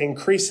Hamor to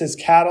increase his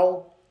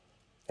cattle,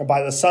 and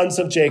by the sons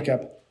of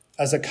Jacob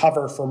as a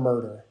cover for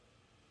murder.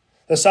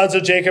 The sons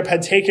of Jacob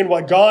had taken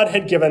what God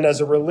had given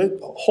as a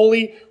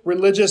holy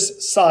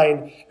religious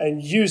sign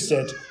and used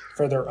it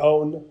for their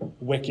own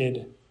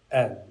wicked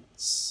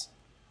ends.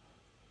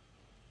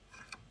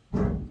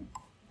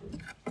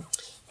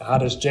 How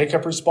does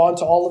Jacob respond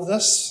to all of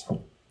this?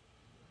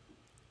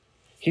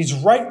 He's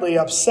rightly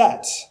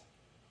upset.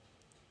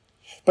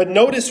 But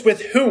notice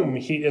with whom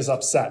he is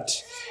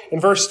upset. In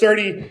verse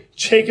 30,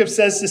 Jacob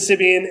says to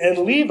Simeon and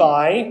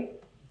Levi,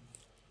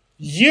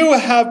 "You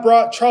have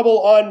brought trouble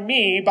on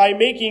me by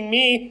making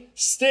me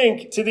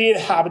stink to the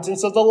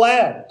inhabitants of the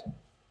land."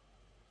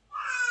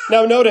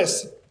 Now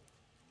notice,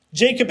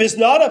 Jacob is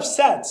not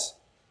upset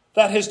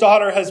that his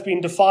daughter has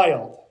been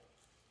defiled.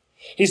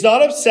 He's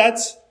not upset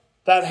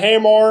that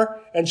Hamor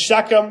and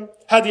Shechem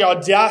had the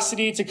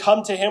audacity to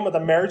come to him with a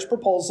marriage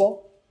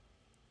proposal.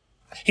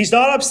 He's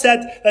not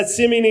upset that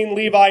Simeon and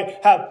Levi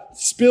have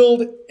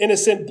spilled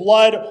innocent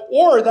blood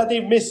or that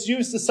they've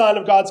misused the sign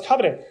of God's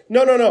covenant.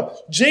 No.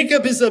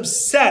 Jacob is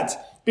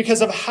upset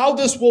because of how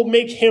this will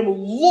make him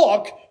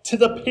look to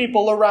the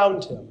people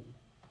around him.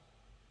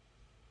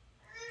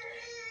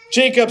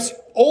 Jacob's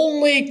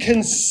only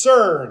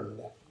concern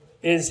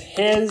is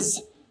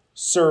his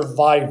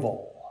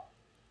survival.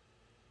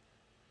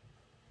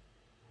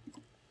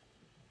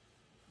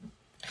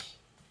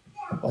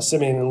 Well,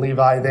 Simeon and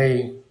Levi,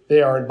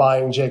 they aren't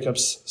buying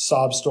Jacob's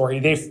sob story.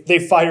 They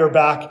fire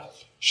back,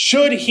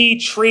 "Should he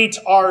treat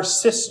our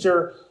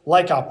sister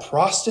like a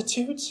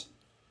prostitute?"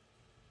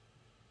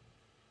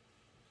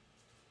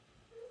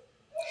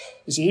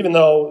 You see, even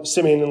though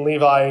Simeon and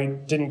Levi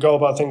didn't go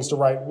about things the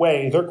right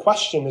way, their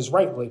question is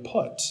rightly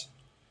put.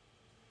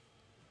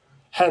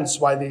 Hence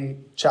why the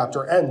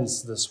chapter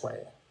ends this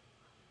way.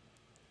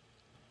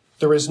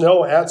 There is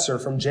no answer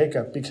from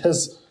Jacob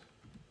because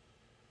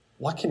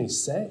what can he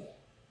say?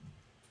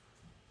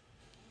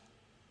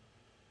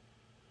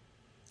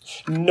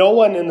 No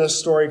one in this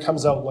story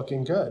comes out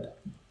looking good.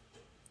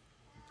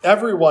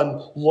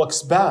 Everyone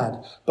looks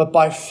bad, but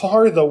by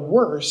far the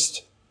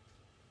worst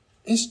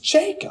is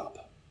Jacob.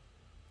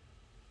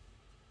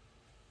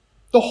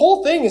 The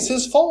whole thing is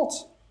his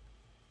fault.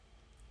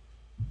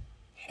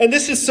 And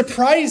this is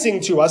surprising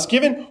to us,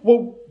 given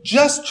what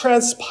just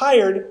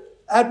transpired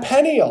at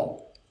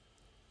Peniel,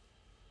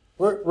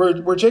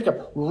 where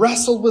Jacob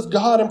wrestled with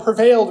God and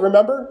prevailed,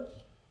 remember?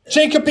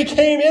 Jacob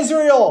became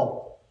Israel.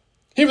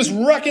 He was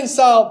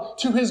reconciled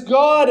to his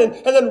God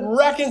and then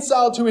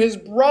reconciled to his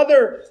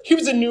brother. He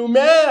was a new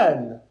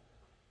man.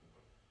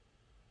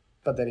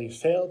 But then he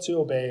failed to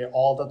obey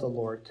all that the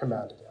Lord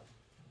commanded him.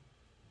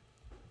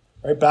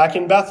 Right back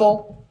in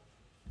Bethel,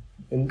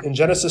 in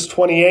Genesis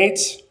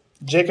 28,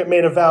 Jacob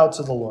made a vow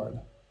to the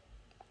Lord.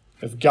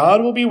 "If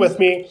God will be with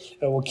me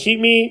and will keep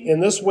me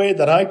in this way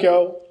that I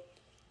go,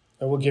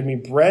 and will give me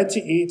bread to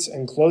eat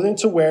and clothing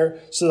to wear,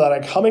 so that I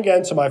come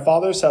again to my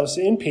father's house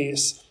in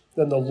peace,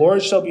 then the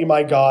Lord shall be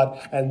my God,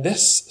 and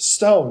this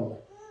stone,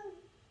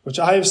 which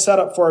I have set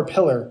up for a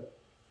pillar,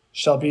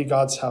 shall be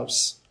God's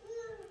house.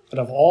 And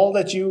of all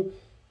that you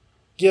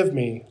give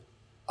me,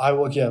 I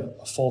will give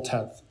a full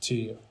tenth to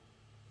you."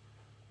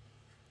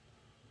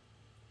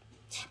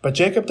 But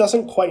Jacob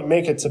doesn't quite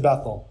make it to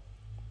Bethel.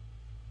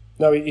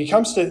 No, he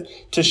comes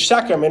to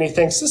Shechem and he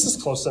thinks, this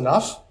is close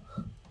enough.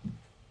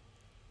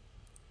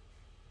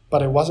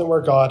 But it wasn't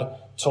where God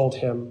told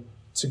him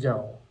to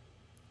go.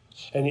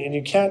 And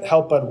you can't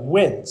help but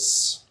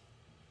wince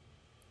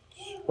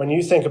when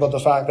you think about the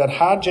fact that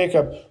had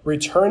Jacob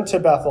returned to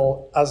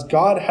Bethel as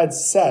God had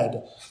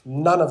said,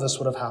 none of this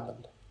would have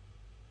happened.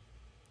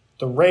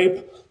 The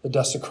rape, the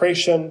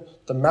desecration,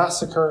 the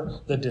massacre,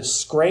 the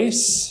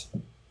disgrace,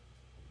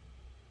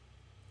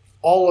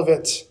 all of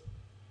it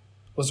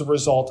was a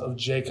result of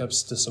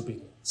Jacob's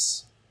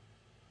disobedience.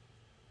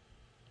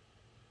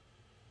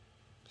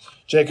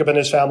 Jacob and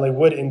his family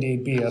would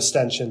indeed be a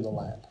stench in the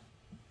land.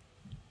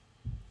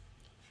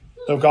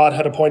 Though God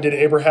had appointed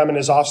Abraham and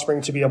his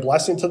offspring to be a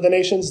blessing to the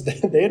nations,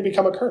 they had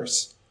become a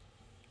curse.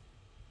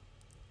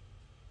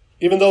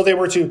 Even though they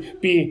were to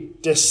be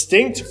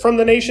distinct from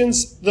the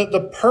nations,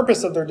 the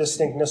purpose of their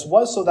distinctness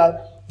was so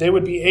that they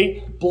would be a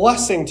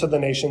blessing to the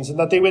nations and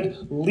that they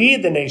would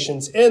lead the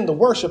nations in the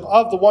worship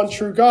of the one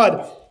true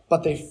God.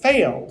 But they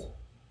failed.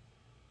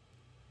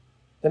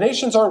 The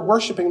nations aren't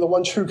worshiping the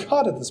one true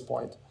God at this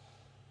point.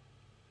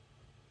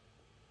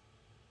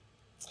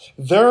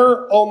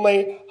 Their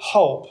only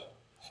hope,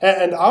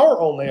 and our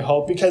only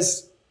hope,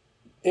 because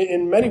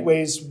in many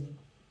ways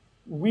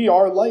we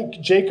are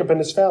like Jacob and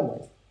his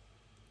family.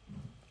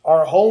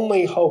 Our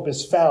only hope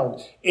is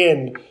found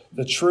in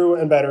the true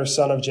and better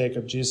Son of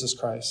Jacob, Jesus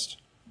Christ,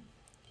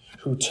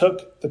 who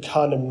took the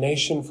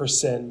condemnation for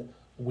sin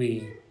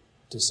we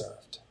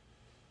deserved.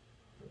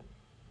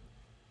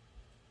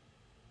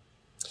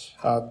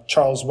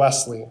 Charles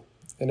Wesley,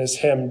 in his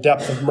hymn,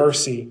 Depth of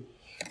Mercy,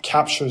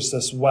 captures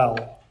this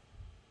well.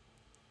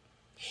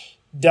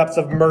 Depth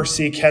of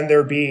mercy can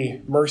there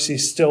be, mercy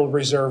still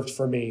reserved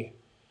for me?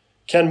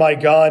 Can my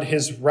God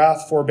his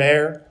wrath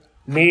forbear,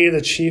 me the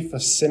chief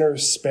of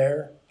sinners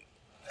spare?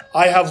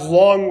 I have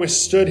long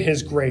withstood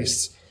his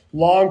grace,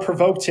 long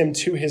provoked him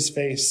to his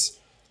face,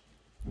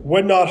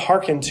 would not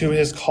hearken to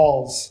his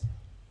calls,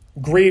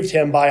 grieved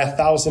him by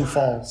 1,000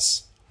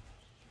 falls.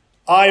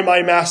 I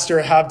my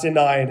master have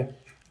denied,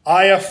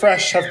 I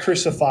afresh have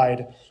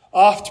crucified,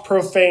 oft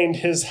profaned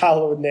his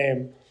hallowed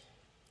name,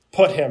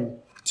 put him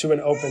to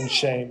an open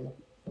shame.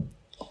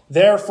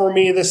 There for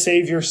me the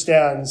Savior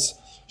stands,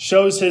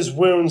 shows his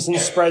wounds and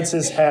spreads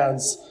his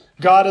hands.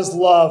 God is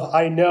love,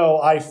 I know,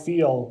 I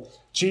feel.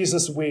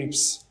 Jesus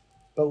weeps,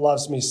 but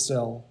loves me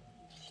still.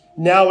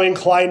 Now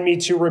incline me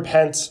to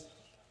repent.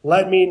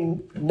 Let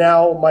me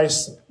now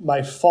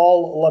my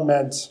fall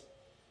lament.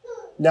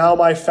 Now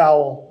my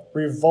foul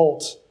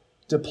revolt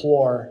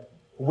deplore.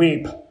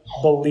 Weep,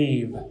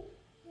 believe,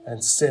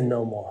 and sin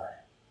no more.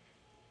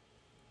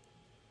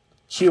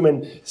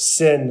 Human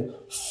sin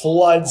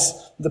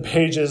floods the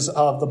pages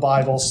of the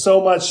Bible,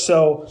 so much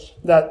so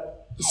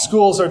that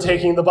schools are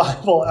taking the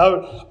Bible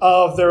out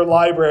of their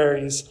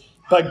libraries.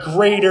 But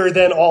greater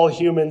than all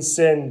human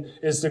sin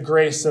is the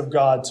grace of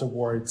God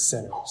towards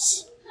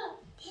sinners.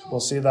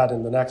 We'll see that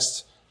in the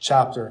next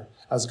chapter,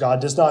 as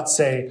God does not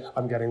say,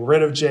 I'm getting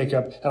rid of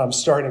Jacob and I'm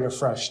starting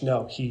afresh.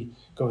 No, he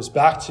goes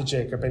back to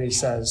Jacob and he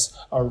says,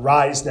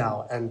 arise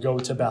now and go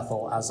to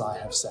Bethel, as I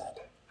have said.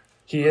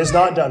 He is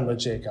not done with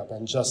Jacob,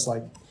 and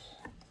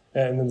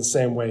in the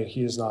same way,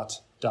 he is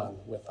not done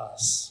with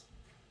us.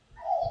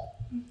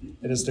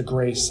 It is the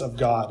grace of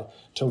God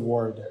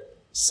toward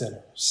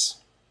sinners.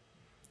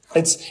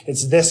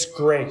 It's this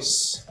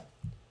grace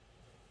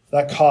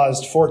that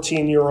caused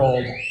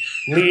 14-year-old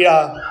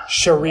Leah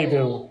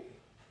Sharibu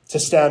to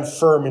stand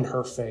firm in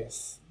her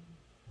faith.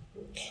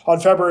 On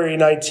February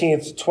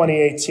 19th,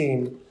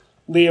 2018,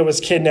 Leah was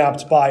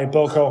kidnapped by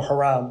Boko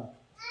Haram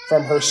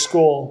from her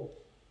school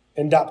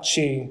in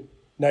Dapchi,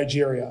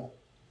 Nigeria,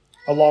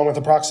 along with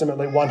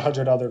approximately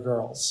 100 other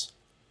girls.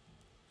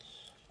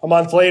 A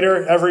month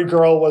later, every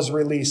girl was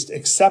released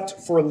except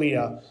for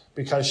Leah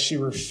because she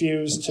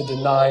refused to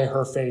deny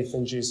her faith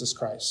in Jesus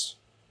Christ.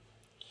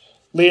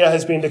 Leah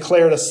has been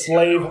declared a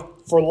slave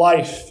for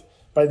life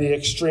by the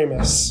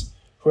extremists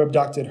who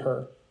abducted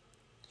her,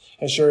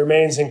 and she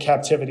remains in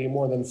captivity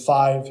more than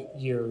 5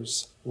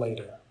 years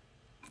later.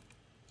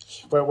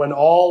 When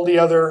all the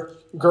other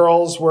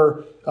girls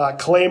were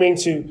claiming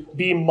to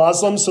be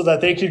Muslims so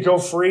that they could go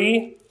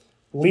free,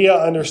 Leah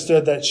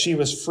understood that she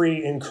was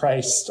free in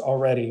Christ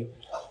already,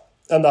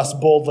 and thus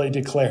boldly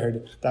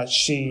declared that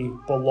she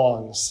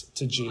belongs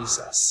to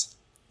Jesus.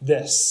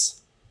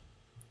 This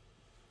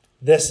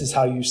is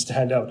how you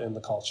stand out in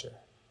the culture.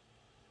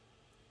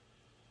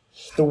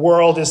 The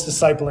world is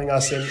discipling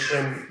us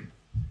in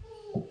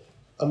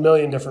a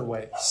million different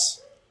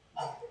ways.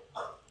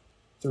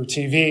 Through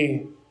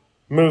TV,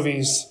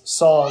 movies,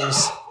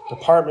 songs,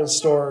 department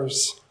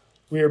stores,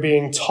 we are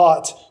being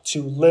taught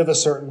to live a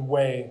certain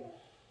way.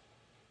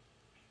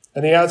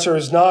 And the answer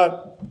is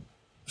not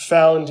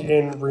found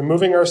in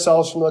removing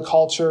ourselves from the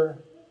culture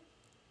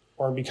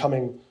or in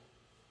becoming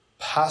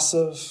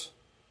passive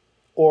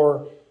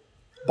or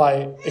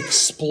by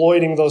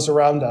exploiting those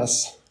around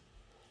us.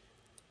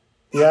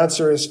 The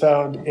answer is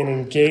found in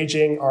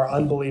engaging our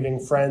unbelieving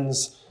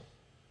friends,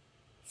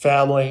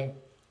 family,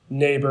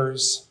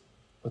 neighbors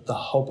with the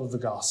hope of the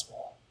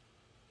gospel.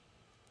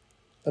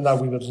 And that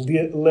we would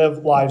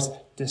live lives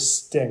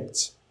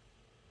distinct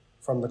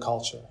from the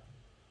culture.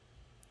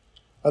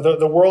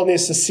 The world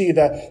needs to see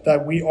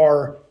that we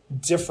are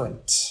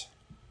different,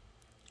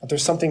 that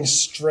there's something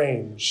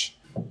strange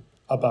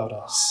about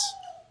us.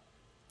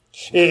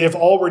 If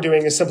all we're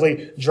doing is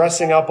simply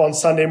dressing up on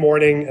Sunday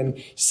morning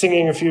and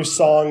singing a few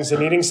songs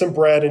and eating some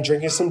bread and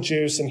drinking some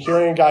juice and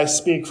hearing a guy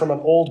speak from an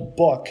old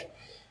book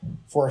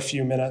for a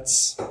few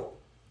minutes,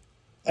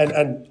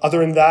 and other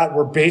than that,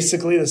 we're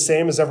basically the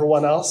same as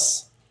everyone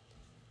else,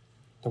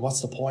 then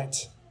what's the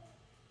point?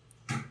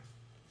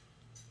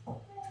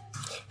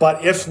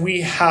 But if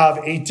we have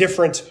a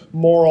different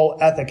moral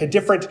ethic, a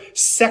different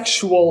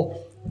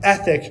sexual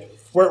ethic,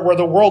 where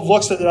the world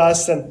looks at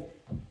us and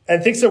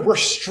thinks that we're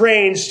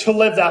strange to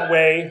live that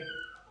way,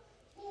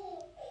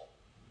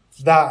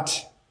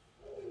 that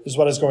is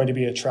what is going to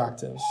be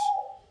attractive.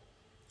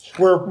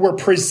 We're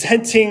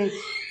presenting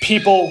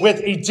people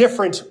with a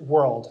different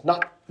world,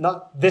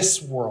 not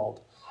this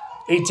world,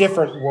 a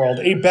different world,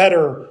 a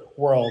better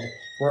world,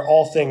 where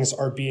all things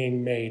are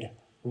being made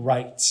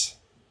right.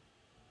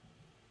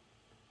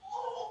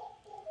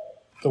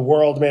 The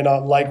world may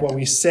not like what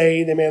we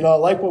say, they may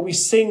not like what we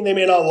sing, they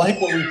may not like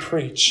what we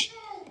preach,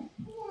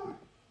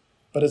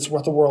 but it's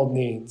what the world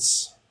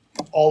needs.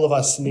 All of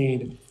us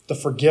need the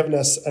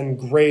forgiveness and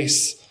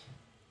grace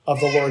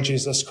of the Lord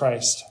Jesus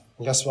Christ.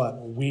 And guess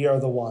what? We are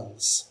the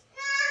ones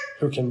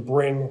who can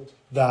bring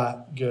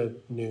that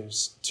good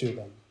news to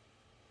them.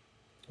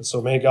 And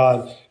so may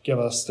God give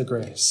us the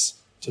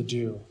grace to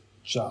do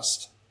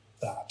just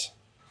that.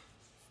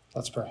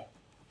 Let's pray.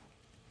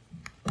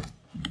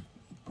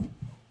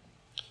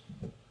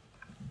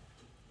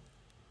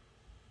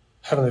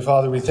 Heavenly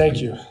Father, we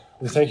thank you.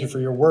 We thank you for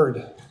your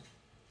word,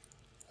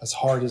 as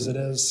hard as it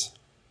is.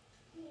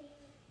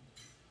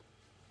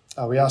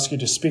 We ask you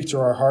to speak to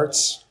our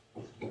hearts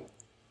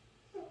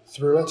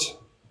through it.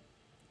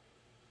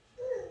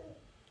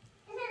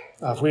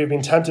 If we have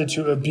been tempted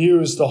to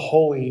abuse the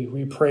holy,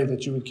 we pray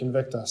that you would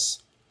convict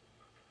us.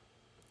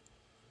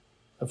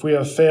 If we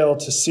have failed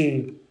to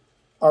see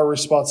our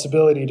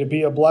responsibility to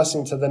be a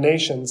blessing to the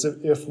nations,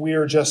 if we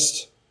are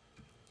just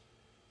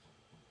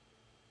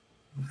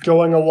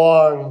going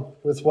along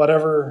with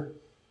whatever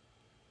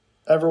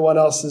everyone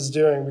else is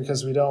doing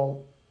because we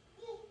don't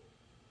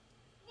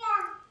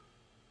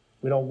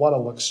want to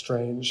look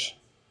strange,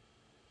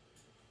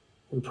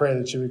 we pray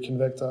that you would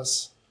convict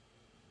us.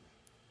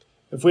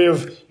 If we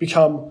have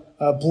become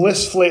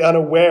blissfully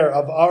unaware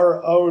of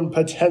our own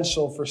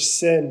potential for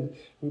sin,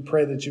 we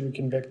pray that you would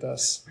convict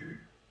us.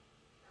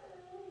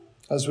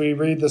 As we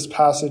read this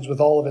passage with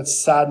all of its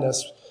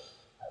sadness,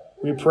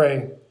 we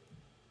pray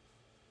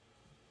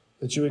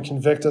that you would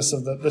convict us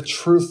of the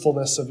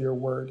truthfulness of your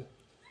word.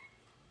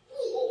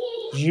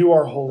 You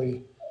are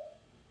holy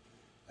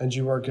and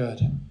you are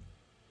good.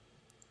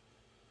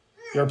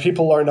 Your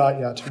people are not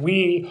yet.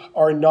 We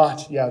are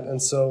not yet.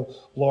 And so,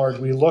 Lord,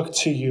 we look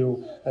to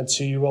you and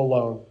to you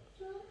alone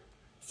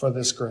for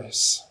this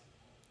grace.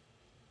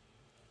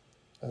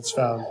 That's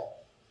found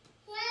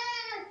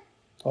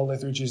only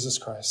through Jesus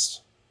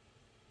Christ,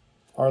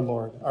 our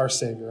Lord, our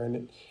Savior,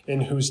 and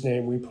in whose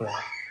name we pray.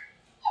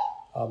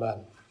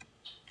 Amen.